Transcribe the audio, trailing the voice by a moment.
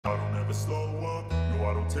never slow up, no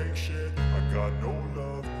I don't take shit. I got no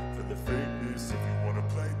love for the fakeness. If you wanna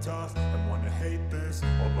play tough and wanna hate this,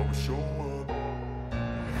 I'll always show up.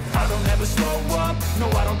 I don't ever slow up, no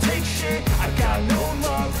I don't take shit. I got no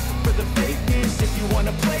love for the fakeness. If you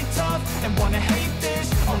wanna play tough and wanna hate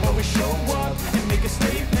this, I'll always show up and make a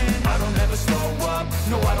statement. I don't ever slow up,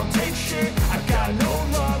 no I don't take shit. I got no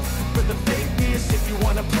love for the fakeness. If you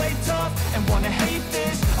wanna play tough and wanna hate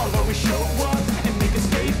this, I'll always show up and make a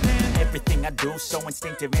statement. Everything I do so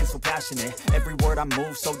instinctive and so passionate. Every word I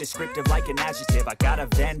move so descriptive like an adjective. I got a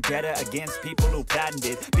vendetta against people who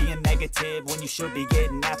patented being negative when you should be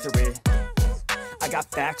getting after it. I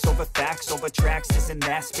got facts over tracks, this and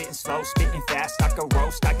that. Spitting slow, spitting fast. I could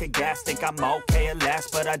roast, I could gas. Think I'm okay at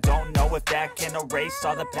last, but I don't know if that can erase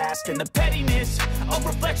all the past. And the pettiness, a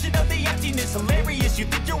reflection of the emptiness. Hilarious, you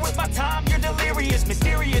think you're worth my time, you're delirious.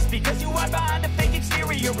 Mysterious, because you hide behind a fake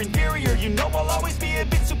exterior. Inferior, you know I'll always be a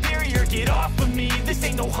bit superior. Get off of me, this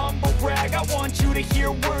ain't no humble brag. I want you to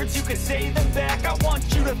hear words, you can say them back. I want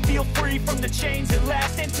you to feel free from the chains that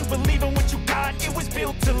last, and to believe in what you got, it was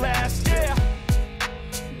built to last, yeah.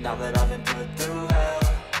 Now that I've been put through hell,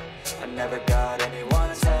 I never got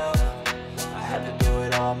anyone's help. I had to do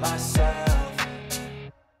it all myself.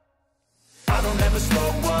 I don't ever slow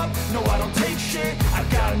up, no I don't take shit. I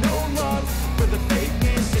got no love for the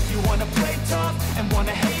fakeness. If you wanna play tough and wanna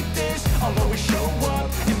hate this, I'll always show up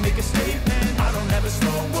and make a statement. I don't ever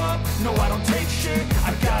slow up, no I don't take shit.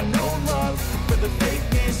 I got no love for the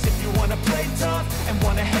fakeness. If you wanna play tough and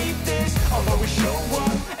wanna hate this, I'll always show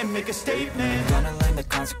up and make a statement. Gonna learn the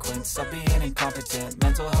consequence of being incompetent.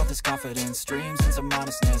 Mental health is confidence, dreams and some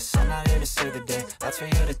honestness. I'm not here to save the day, that's for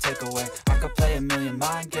you to take away. I could play a million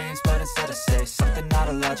mind games, but instead I say something not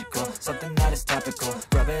illogical, something that is topical.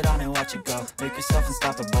 Rub it on and watch it go, make yourself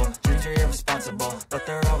unstoppable. Dreams are irresponsible, but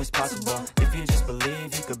they're always possible. If you just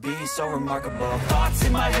believe, you could be so remarkable. Thoughts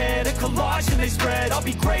in my head, a collage and they spread. I'll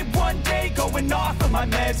be great one day, going off of my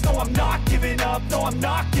meds. No, I'm not giving up, no, I'm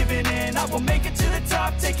not giving in. I will make it to the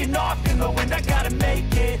top, taking off in the wind. I gotta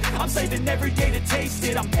make it, I'm saving every day to taste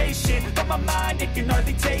it. I'm patient, but my mind, it can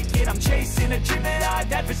hardly take it. I'm chasing a dream that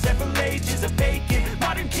I've had for several ages. A vacant,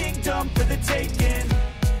 modern kingdom for the taking.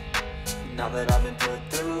 Now that I've been put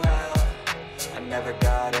through hell, I never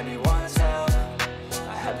got anyone's help.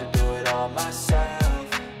 I had to do it all myself.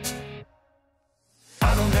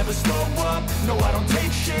 I don't ever slow up, no I don't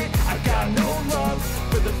take shit. I got no love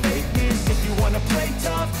for the fakeness. If you wanna play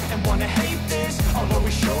tough and wanna hate this, I'll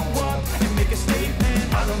always show up and make a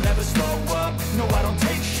statement. I don't ever slow up, no I don't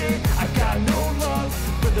take shit. I got no love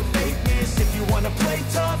for the fakeness. If you wanna play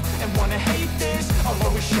tough and wanna hate this, I'll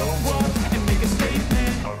always show up and make a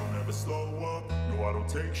statement. I don't ever slow up, no I don't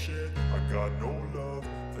take shit. I got no love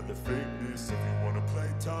for the fakeness. If you wanna play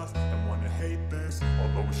tough and wanna hate this,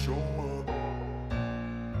 I'll always show up.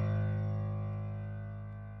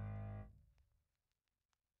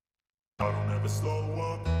 I don't ever slow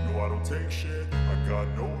up, no I don't take shit. I got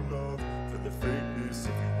no love for the fakeness.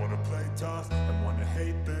 If you wanna play tough and wanna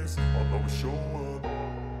hate this, I'll always show up.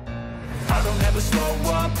 I don't ever slow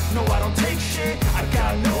up, no I don't take shit. I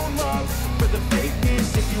got no love for the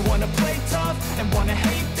fakeness. If you wanna play tough and wanna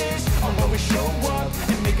hate this, I'll always show up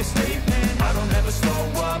and make a statement. I don't ever slow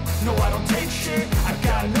up, no I don't take shit. I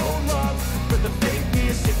got no love for the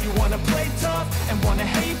fakeness. If you wanna play tough and wanna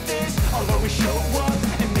hate this, I'll always show up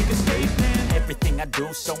and make a statement. Everything I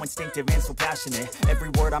do so instinctive and so passionate. Every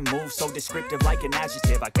word I move so descriptive like an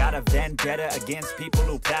adjective. I got a vendetta against people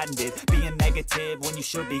who patented being negative when you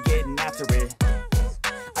should be getting after it.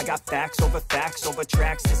 I got facts over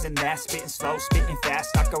tracks, this and that. Spitting slow, spitting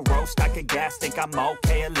fast. I could roast, I could gas. Think I'm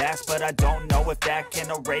okay at last, but I don't know if that can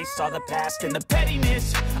erase all the past. And the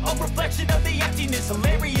pettiness, a reflection of the emptiness.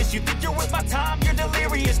 Hilarious, you think you're worth my time, you're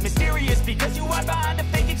delirious. Mysterious, because you hide behind a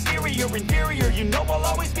fake exterior. Inferior, you know I'll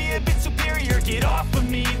always be a bit superior. Get off of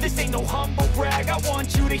me, this ain't no humble brag. I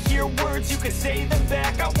want you to hear words, you can say them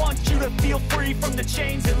back. I want you to feel free from the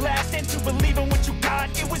chains that last, and to believe in what you got,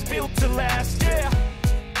 it was built to last, yeah.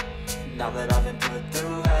 Now that I've been put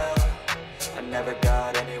through hell, I never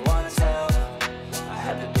got anyone's help. I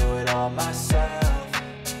had to do it all myself.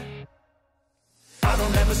 I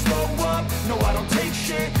don't ever slow up, no I don't take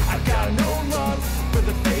shit. I got no love for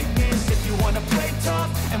the fakeness. If you wanna play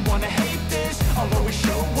tough and wanna hate this, I'll always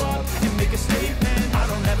show up and make a statement. I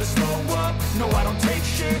don't ever slow up, no I don't take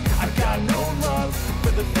shit. I got no love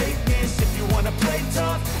for the fakeness. If you wanna play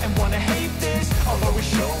tough and wanna hate this, I'll always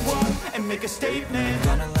show up and and make a statement.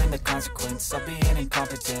 Gonna learn the consequence of being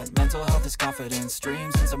incompetent. Mental health is confidence,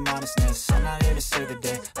 dreams and some honestness. I'm not here to save the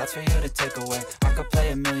day, that's for you to take away. I could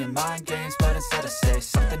play a million mind games, but instead I say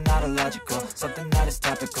something not illogical, something that is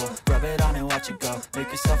topical. Rub it on and watch it go, make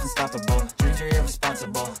yourself unstoppable. Dreams are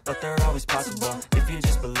irresponsible, but they're always possible. If you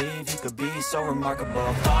just believe, you could be so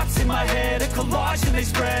remarkable. Thoughts in my head, a collage and they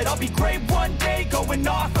spread. I'll be great one day, going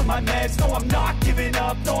off of my meds. No, I'm not giving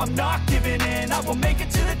up, no, I'm not giving in. I will make it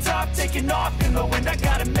to the top, taking off in the wind. I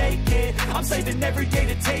gotta make it, I'm saving every day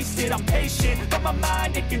to taste it. I'm patient, but my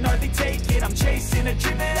mind, it can hardly take it. I'm chasing a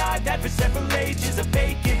dream that I've had for several ages. A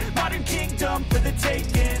vacant, modern kingdom for the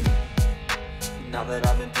taking. Now that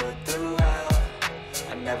I've been put through hell,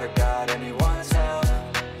 I never got anyone's help.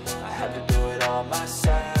 I had to do it all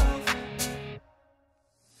myself.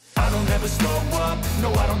 I don't ever slow up,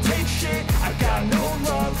 no I don't take shit. I got no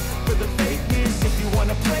love for the fakeness. If you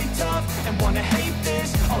wanna play tough and wanna hate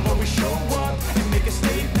this, I'll always show up and make a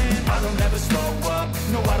statement. I don't ever slow up,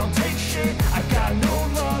 no I don't take shit. I got no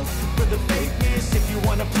love for the fakeness. If you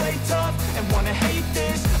wanna play tough and wanna hate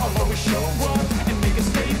this, I'll always show up and make a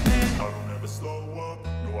statement. I don't ever slow up,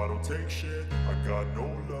 no I don't take shit. I got no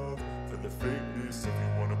love for the fakeness. If you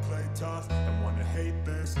wanna play tough and wanna hate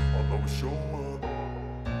this, I'll always show up.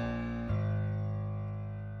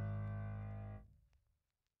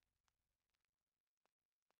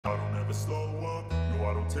 I don't ever slow up, no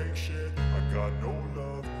I don't take shit. I got no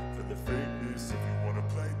love for the fakeness. If you wanna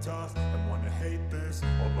play tough and wanna hate this,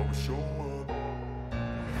 I'll always show up.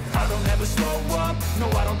 I don't ever slow up, no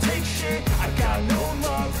I don't take shit. I got no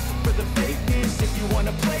love for the fakeness. If you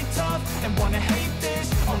wanna play tough and wanna hate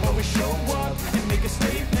this, I'll always show up and make a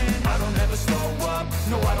statement. I don't ever slow up,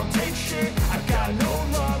 no I don't take shit. I got no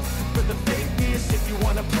love for the fakeness. If you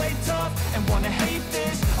wanna play tough and wanna hate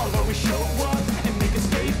this, I'll always show up and make a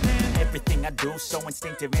statement. Everything I do so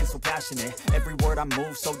instinctive and so passionate. Every word I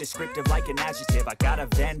move so descriptive like an adjective. I got a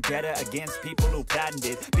vendetta against people who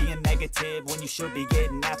patented being negative when you should be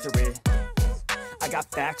getting after it. I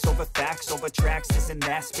got facts over tracks, this and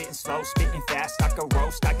that. Spitting slow, spitting fast. I could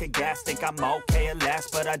roast, I could gas. Think I'm okay at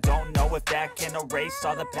last, but I don't know if that can erase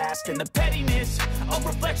all the past. And the pettiness, a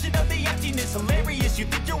reflection of the emptiness. Hilarious, you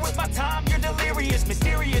think you're worth my time, you're delirious.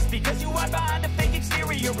 Mysterious, because you hide behind a fake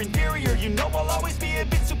exterior. Inferior, you know I'll always be a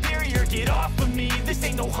bit superior. Get off of me, this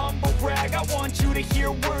ain't no humble brag. I want you to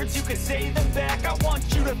hear words, you can say them back. I want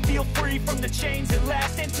you to feel free from the chains at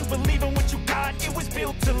last, and to believe in what you got, it was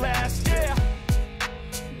built to last, yeah.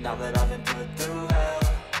 Now that I've been put through hell,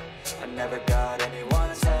 I never got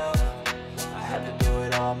anyone's help. I had to do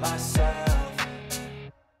it all myself.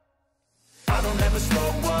 I don't ever slow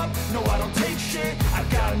up, no I don't take shit. I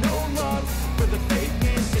got no love for the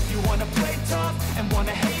fakeness. If you wanna play tough and wanna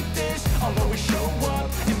hate this, I'll always show up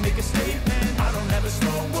and make a statement. I don't ever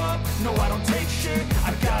slow up, no I don't take shit.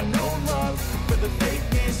 I got no love for the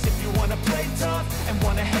fakeness. If you wanna play tough and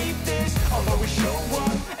wanna hate this, I'll always show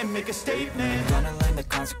up and make a statement. Gonna learn the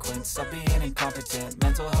consequence of being incompetent.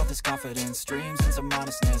 Mental health is confidence, dreams and some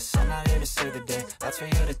honestness. I'm not here to save the day, that's for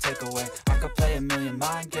you to take away. I could play a million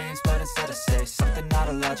mind games, but instead I say something not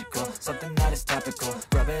illogical, something that is topical.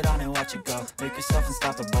 Rub it on and watch it go, make yourself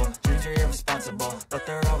unstoppable. Dreams are irresponsible, but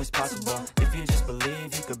they're always possible. If you just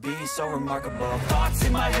believe, you could be so remarkable. Thoughts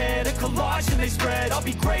in my head, a collage and they spread. I'll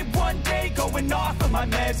be great one day, going off of my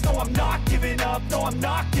meds. No, I'm not giving up, no, I'm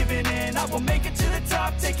not giving in. I will make it to the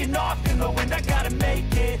top, taking off in the wind. I gotta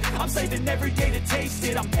make it, I'm saving every day to taste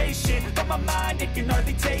it. I'm patient, but my mind, it can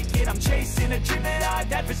hardly take it. I'm chasing a dream that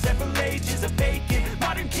I've had for several ages. A vacant,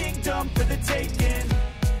 modern kingdom for the taking.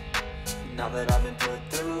 Now that I've been put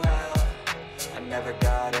through hell, I never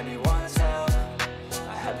got anyone's help.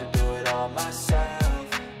 I had to do it all myself.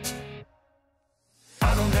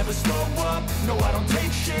 I don't ever slow up, no I don't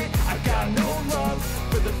take shit. I got no love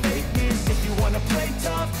for the fakeness. If you wanna play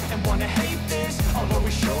tough and wanna hate this, I'll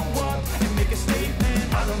always show up and make a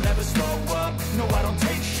statement. I don't ever slow up, no I don't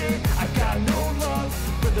take shit. I got no love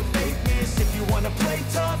for the fakeness. If you wanna play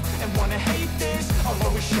tough and wanna hate this, I'll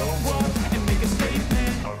always show up and make a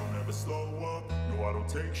statement. I don't ever slow up, no I don't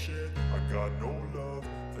take shit. I got no love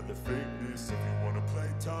for the fakeness. If you wanna play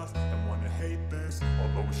tough and wanna hate this,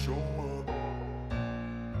 I'll always show up.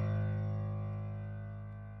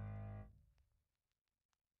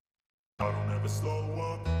 I don't ever slow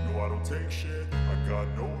up, no I don't take shit. I got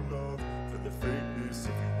no love for the fakeness.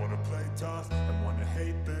 If you wanna play tough and wanna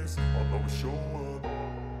hate this, I'll always show up.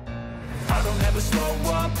 I don't ever slow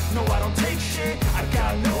up, no I don't take shit. I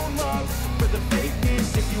got no love for the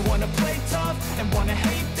fakeness. If you wanna play tough and wanna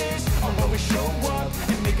hate this, I'll always show up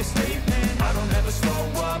and make a statement. I don't ever slow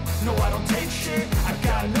up, no I don't take shit. I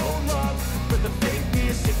got no love for the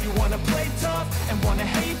fakeness. If you wanna play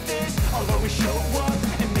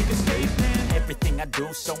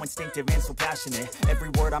do, so instinctive and so passionate. Every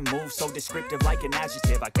word I move, so descriptive like an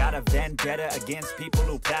adjective. I got a vendetta against people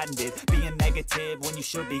who patented being negative when you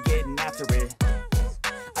should be getting after it.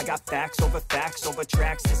 I got facts over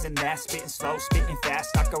tracks, this and that. Spitting slow, spitting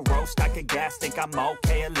fast, I could roast, I could gas. Think I'm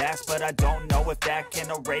okay at last, but I don't know if that can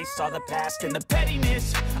erase all the past. And the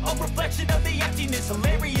pettiness, a reflection of the emptiness.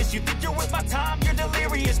 Hilarious, you think you're worth my time, you're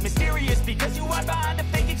delirious. Mysterious, because you hide behind a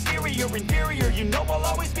fake exterior. Inferior, you know I'll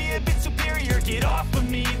always be a bit superior. Get off of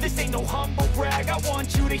me, this ain't no humble brag. I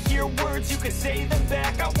want you to hear words, you can say them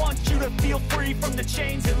back. I want you to feel free from the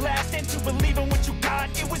chains at last, and to believe in what you got,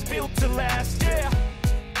 it was built to last, yeah.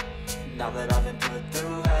 Now that I've been put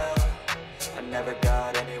through hell, I never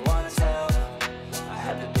got anyone's help. I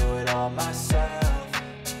had to do it all myself.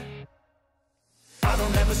 I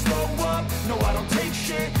don't ever slow up, no I don't take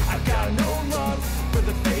shit. I got no love for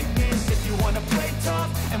the fakeness. If you wanna play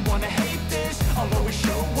tough and wanna hate this, I'll always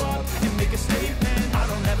show up and make a statement. I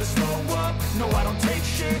don't ever slow up, no I don't take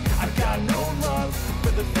shit. I got no love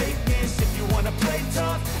for the fakeness. If you wanna play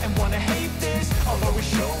tough and wanna hate this, I'll always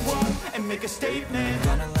show up and make a statement.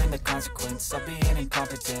 Gonna learn the consequence of being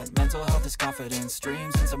incompetent. Mental health is confidence,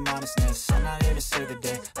 dreams and some honestness. I'm not here to save the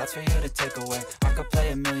day, that's for you to take away. I could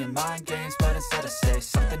play a million mind games, but instead I say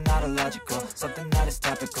something not illogical, something that is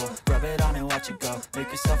topical. Rub it on and watch it go,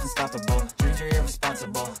 make yourself unstoppable. Dreams are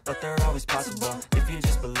irresponsible, but they're always possible. If you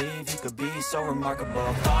just believe, you could be so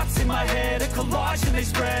remarkable. Thoughts in my head, a collage and they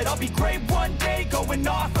spread. I'll be great one day, going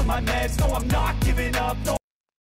off of my meds. No, I'm not giving up, no.